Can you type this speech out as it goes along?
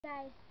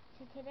Guys,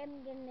 so today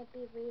I'm going to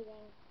be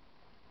reading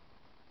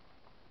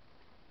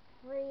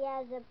Free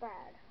as a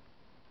Bird.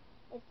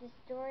 It's the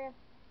story of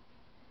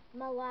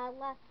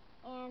Malala,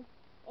 and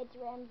it's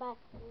written by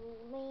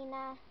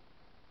Lena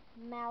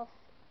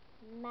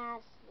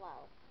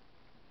Maslow.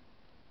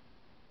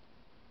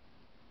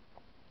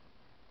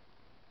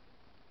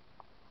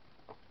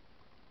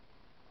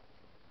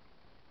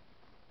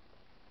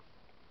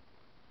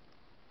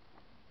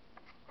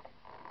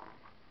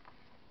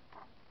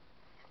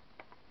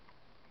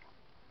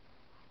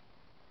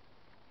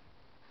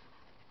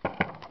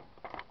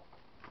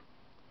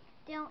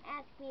 Don't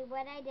ask me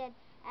what I did.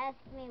 Ask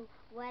me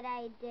what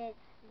I did.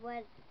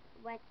 What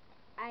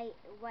I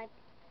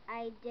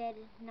did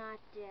not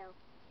do.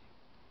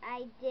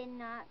 I did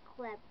not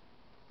clip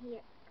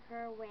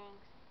her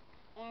wings,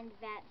 and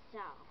that's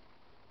all.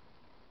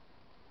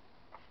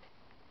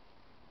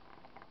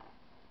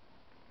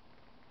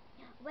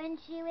 When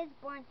she was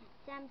born,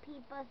 some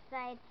people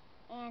sighed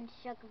and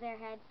shook their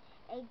heads.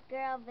 A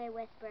girl, they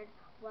whispered,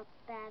 what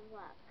bad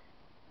luck.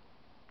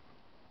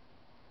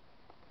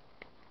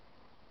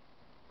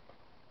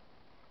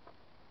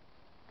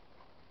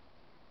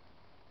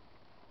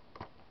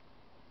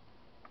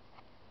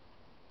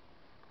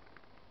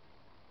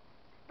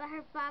 But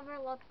her father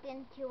looked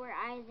into her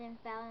eyes and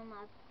fell in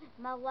love.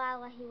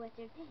 Malala, he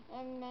whispered,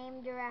 and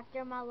named her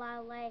after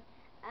Malala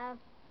of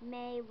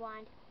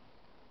Maiwand,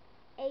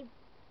 a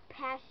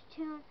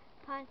Pashtun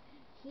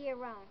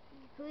hero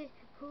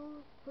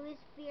whose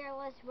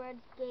fearless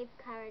words gave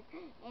courage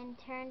and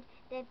turned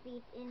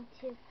defeat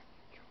into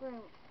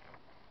triumph.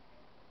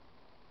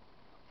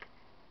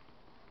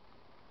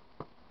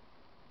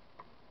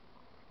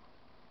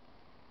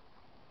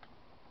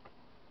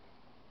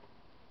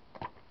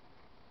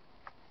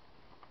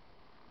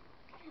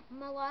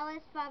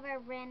 Malala's father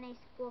ran a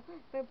school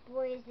for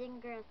boys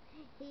and girls.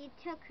 He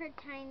took her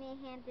tiny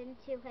hand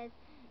into his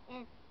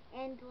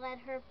and led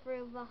her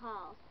through the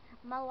halls.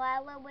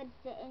 Malala would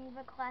sit in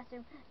the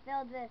classroom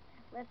filled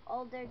with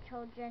older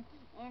children,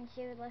 and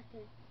she would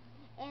listen.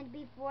 And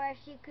before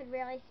she could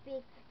really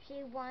speak,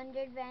 she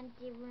wandered the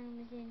empty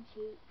rooms and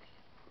cheeks.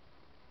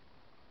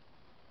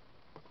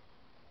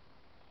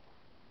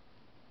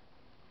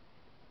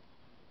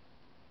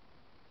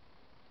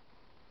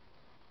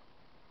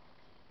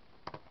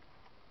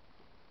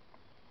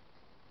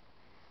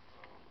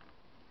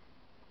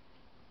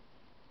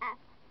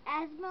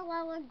 As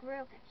Malala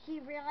grew, she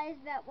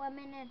realized that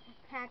women in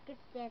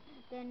Pakistan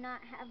did not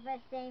have the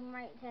same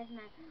rights as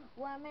men.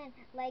 Women,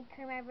 like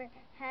her mother,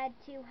 had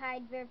to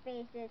hide their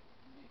faces.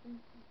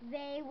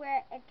 They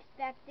were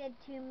expected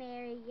to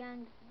marry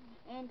young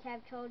and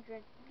have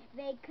children.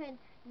 They could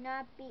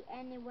not be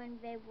anyone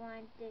they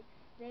wanted.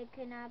 They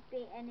could not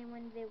be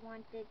anyone they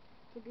wanted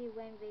to be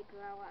when they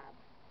grow up.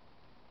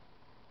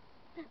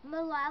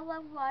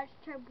 Malala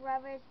watched her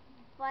brothers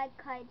fly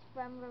kites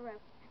from the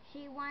roof.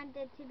 She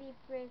wanted to be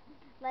free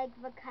like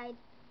the kites.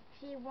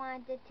 She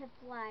wanted to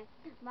fly.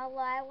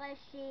 Malala,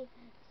 she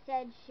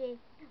said she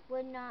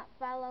would not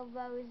follow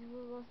those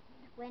rules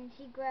when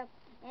she grew up,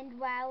 and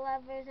while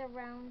others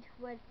around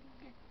would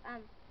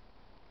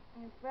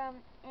from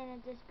in a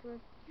disproof,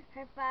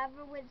 her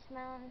father would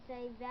smile and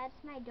say,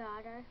 "That's my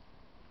daughter."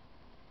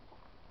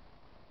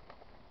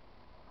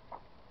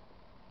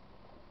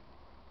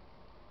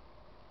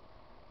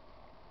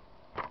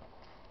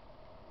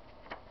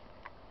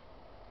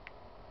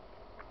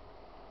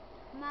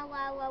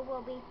 Malala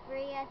will be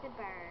free as a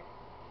bird.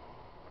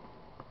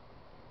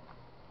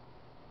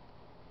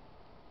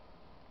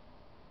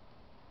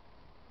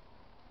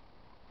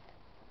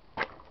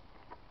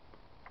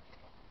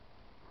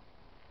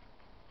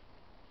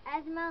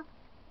 As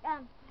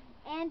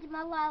and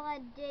Malala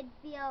did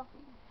feel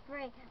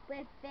free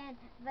within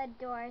the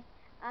doors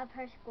of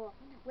her school,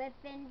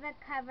 within the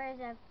covers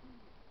of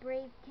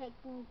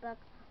breathtaking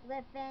books,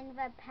 within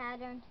the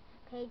patterned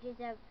pages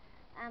of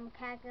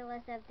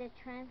calculus of the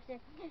transfer.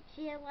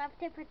 She loved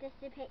to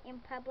participate in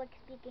public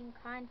speaking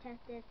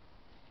contests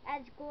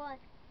at school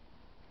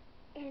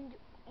and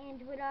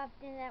would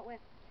often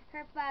network.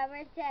 Her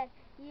father said,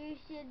 "You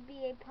should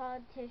be a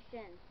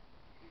politician."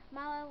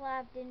 Malala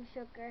laughed and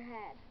shook her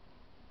head.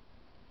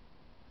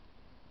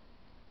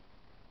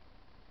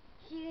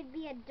 She would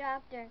be a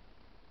doctor.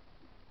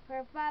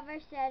 Her father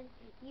said,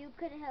 "You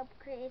could help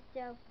create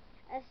a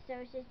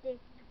society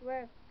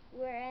where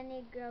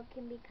any girl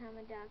can become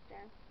a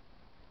doctor."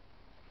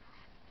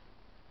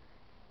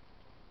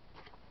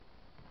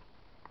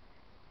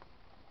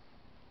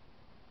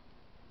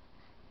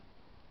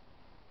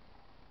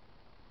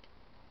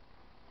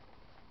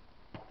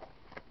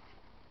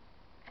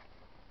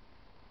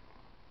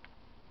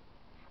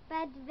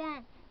 But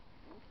then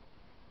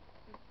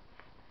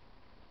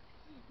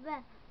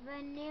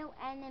the new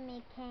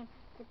enemy came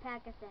to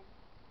Pakistan.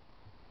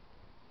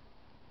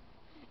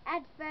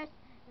 At first,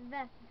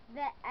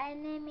 the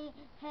enemy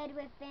hid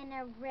within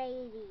a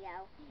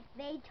radio.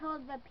 They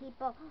told the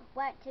people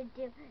what to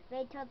do.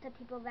 They told the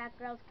people that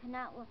girls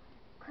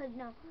could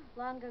no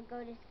longer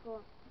go to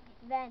school.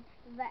 Then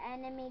the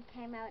enemy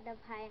came out of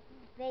hiding.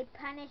 They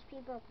punished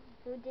people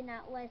who did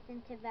not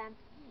listen to them.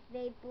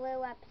 They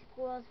blew up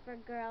schools for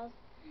girls.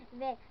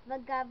 The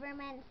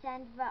government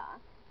sent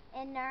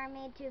an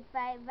army to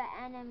fight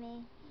the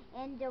enemy,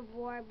 and the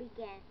war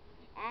began.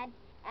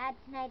 At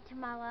night,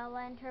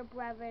 Malala and her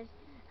brothers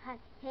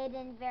hid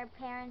in their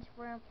parents'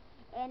 room,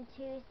 and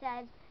two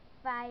sides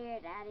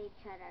fired at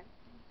each other.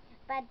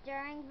 But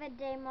during the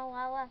day,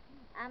 Malala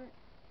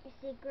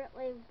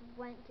secretly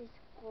went to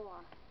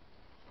school.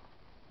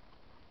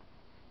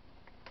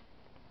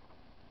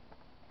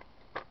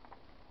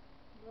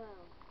 Whoa.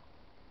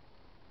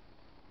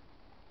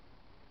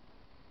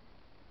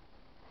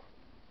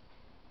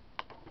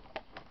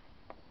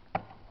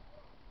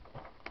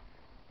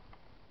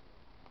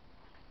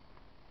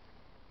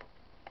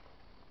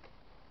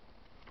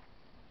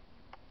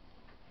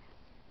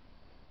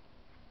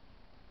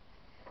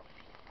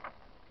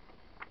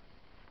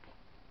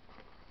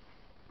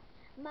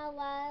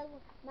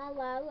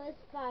 Malala's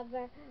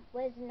father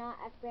was not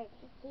afraid.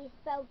 He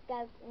spoke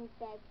out and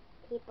said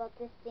people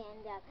to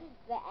stand up.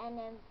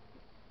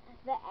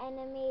 The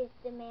enemy's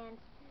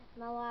demands.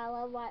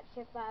 Malala watched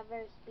her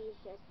father's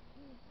speeches.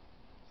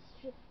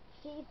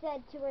 She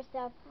said to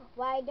herself,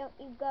 why don't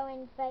you go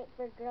and fight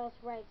for girls'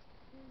 rights?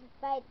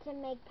 Fight to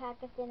make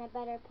Pakistan a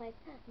better place.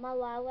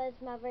 Malala's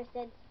mother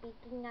said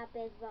speaking up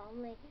is the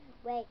only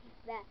way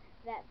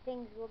that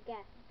things will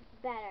get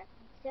better.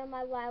 So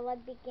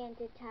Malala began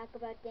to talk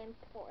about the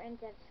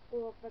importance of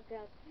school for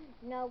girls.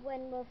 No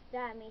one will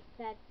stop me,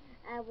 said.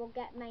 I will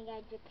get my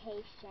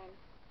education.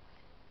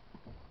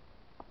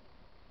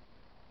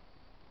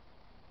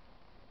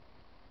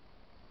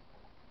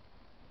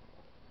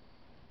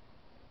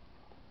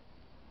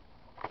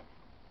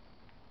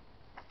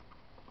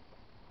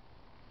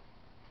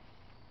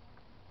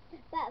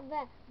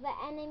 But the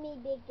enemy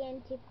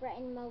began to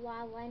threaten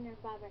Malala and her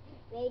father.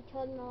 They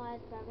told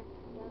Malala's father,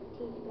 don't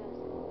teach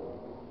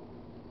girls.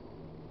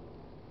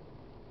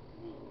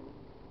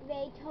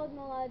 They told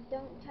Malala,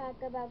 don't talk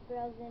about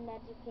girls and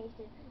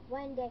education.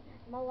 One day,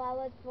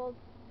 Malala's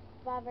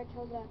father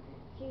told her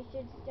she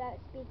should start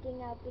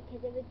speaking out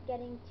because it was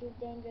getting too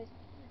dangerous.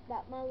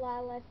 But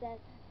Malala said,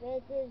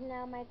 this is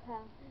now my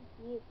call.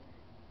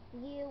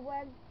 You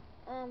were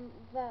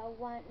the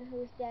one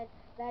who said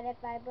that if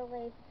I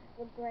believe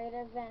the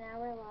greater than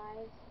our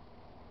lives.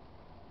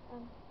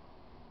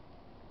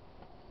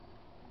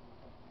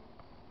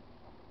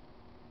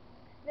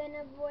 Then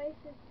a voice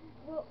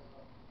will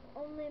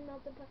only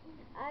multiply.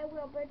 I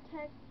will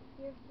protect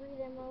your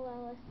freedom,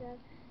 Malala said.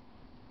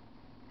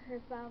 Her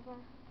father.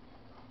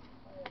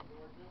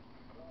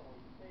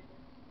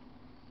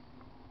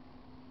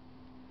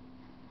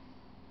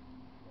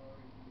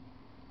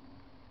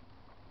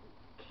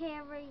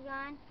 Carry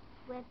on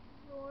with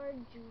your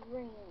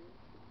dreams.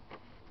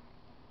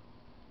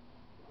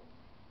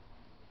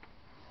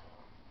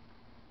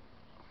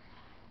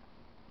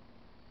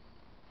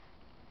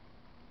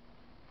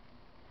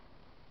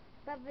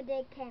 But the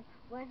day came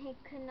when he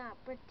could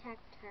not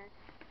protect her.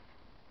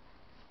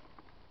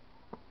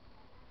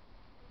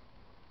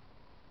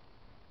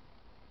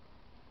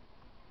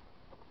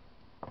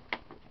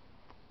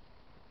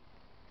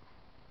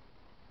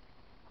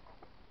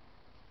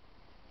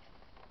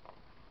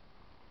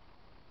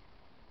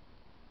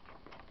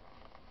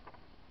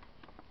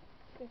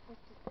 This is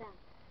just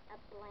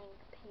a blank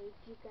page,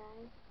 you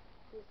guys.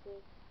 You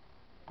see.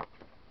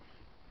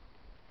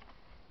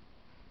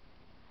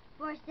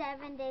 For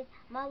 7 days,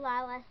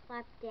 Malala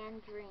slept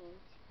and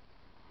dreamed.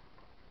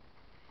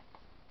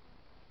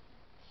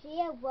 She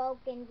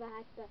awoke in the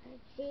hospital.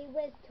 She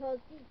was told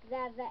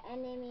that the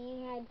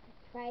enemy had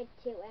tried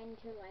to end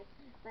her life,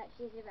 but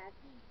she survived.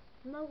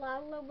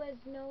 Malala was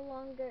no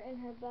longer in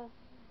her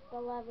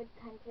beloved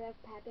country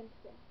of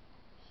Pakistan.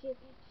 She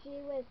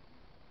was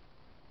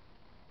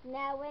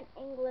now in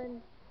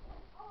England,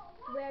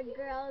 where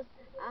girls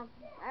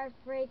are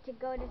free to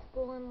go to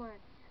school and learn.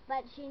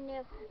 But she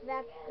knew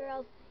that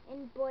girls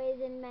and boys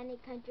in many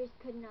countries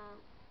could not.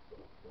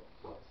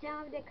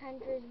 Some of the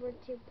countries were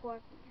too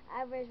poor,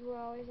 others were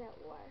always at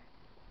war.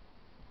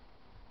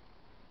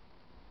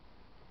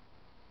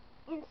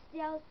 And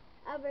still,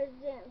 others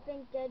didn't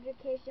think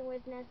education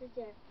was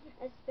necessary,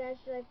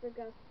 especially for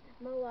girls.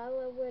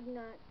 Malala would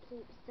not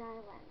keep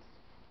silence.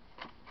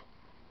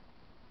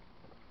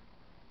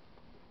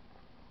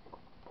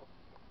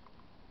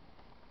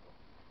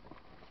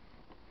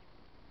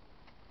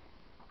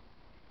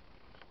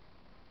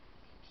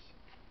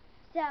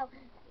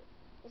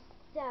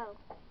 So,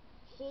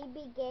 she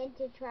began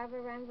to travel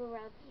around the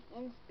world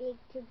and speak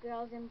to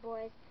girls and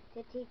boys,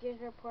 to teachers,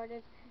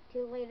 reporters,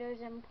 to leaders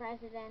and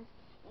presidents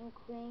and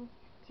queens,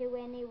 to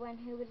anyone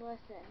who would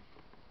listen.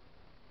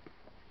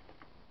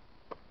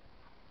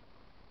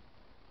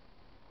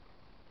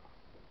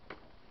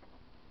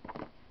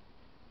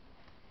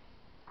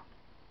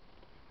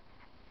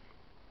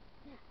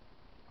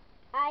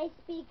 I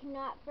speak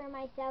not for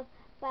myself,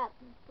 but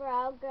for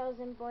all girls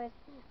and boys.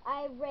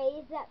 I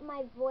raise up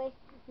my voice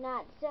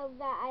not so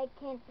that I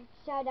can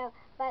shout out,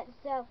 but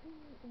so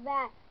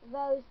that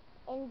those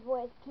in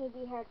voice can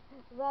be heard.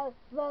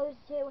 Those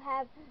who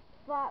have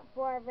fought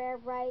for their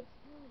rights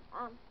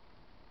um,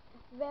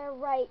 their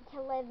right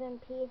to live in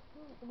peace,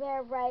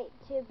 their right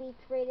to be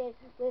treated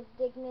with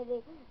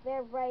dignity,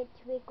 their right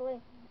to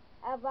equality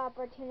of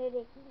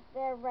opportunity,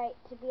 their right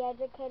to be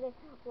educated.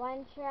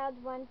 One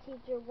child, one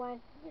teacher, one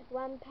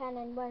pen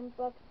and one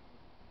book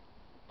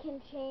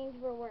can change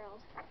the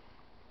world.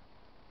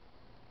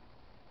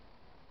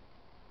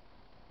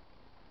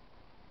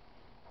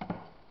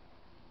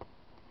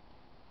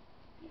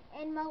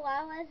 And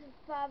Malala's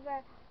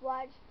father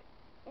watched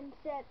and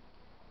said,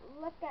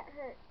 "Look at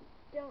her,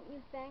 don't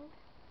you think?"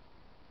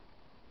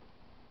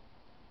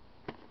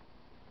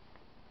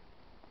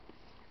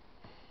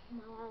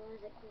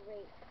 Malala's a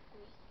great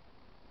person.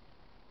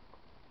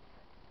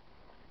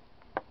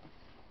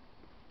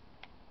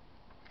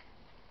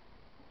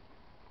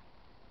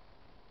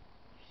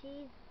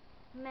 She's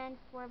meant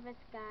for the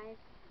skies.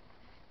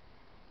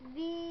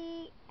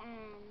 The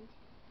end.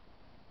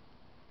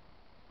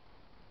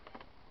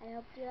 I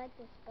hope you like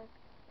this book.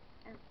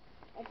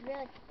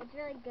 It's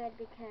really good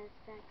because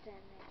back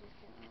then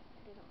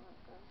they don't want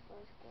girls to go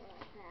to school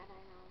like that.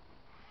 I know.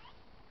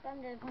 So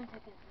I'm just one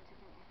second.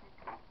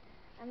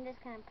 I'm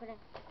just kind of putting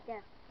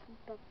the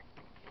book.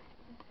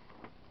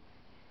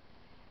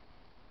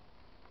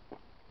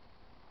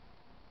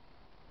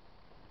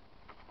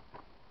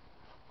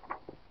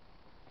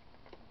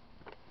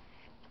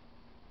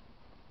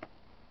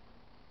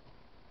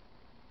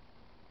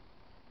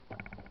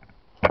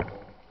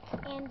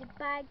 And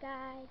bye,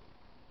 guys.